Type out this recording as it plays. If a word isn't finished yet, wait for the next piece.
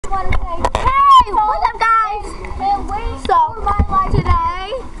want to say, hey, what's up, guys? So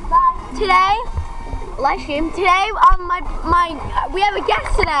today, live stream. Today, we have a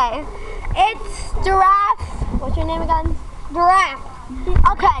guest today. It's Giraffe. What's your name again? Giraffe.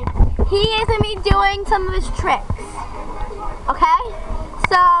 Okay, he is gonna be doing some of his tricks. Okay.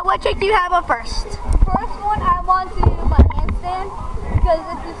 So, what trick do you have up first? First one, I want to do my handstand because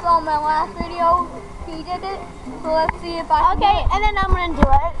if you saw my last video, he did it. So let's see if I can do it. And then I'm gonna do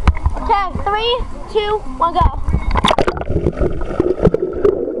it. Okay, 3, 2, 1, go.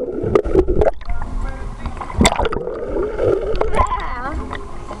 Yeah.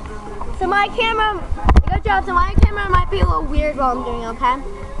 So my camera, good job. So my camera might be a little weird while I'm doing it. Okay.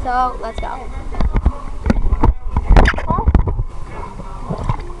 So let's go.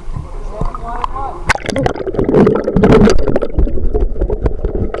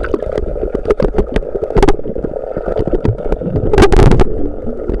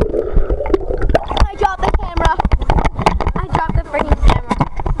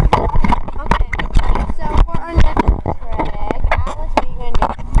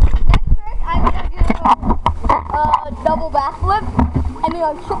 Double backflip, and then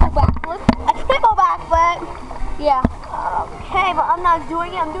a triple backflip. A triple backflip? Yeah. Okay, but I'm not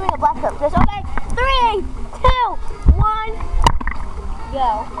doing it. I'm doing a backflip. Just okay. 3, 2, 1,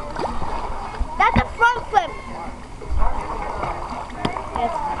 go. That's a front flip.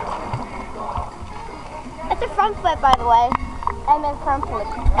 Yes. That's a front flip, by the way. And then front flip.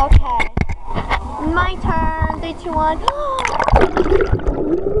 Okay. My turn. 3, 2, 1.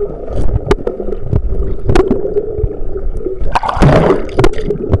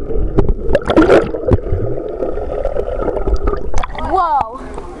 Whoa.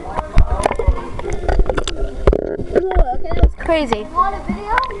 Okay, that was crazy. You want a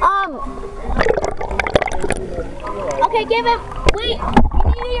video? Okay, give it. Wait,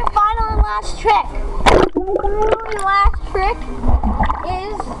 you need your final and last trick. My final and last trick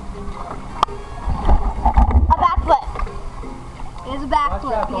is a backflip. Is a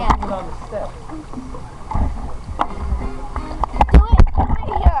backflip, yeah. Do it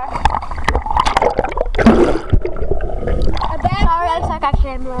here.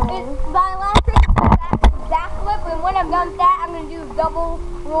 My last trick is backflip, and when I'm done with that, I'm going to do a double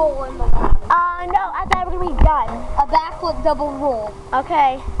roll in the water. No, I thought we were going to be done. A backflip double roll.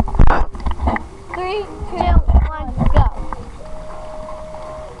 Okay. 3, 2, 1, go.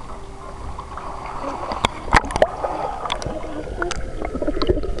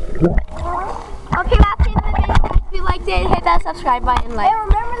 Okay, that's the end of the video. If you liked it, hit that subscribe button. And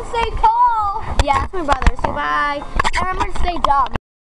remember to stay tall. Yeah, that's my brother. Say bye. And remember to stay dumb.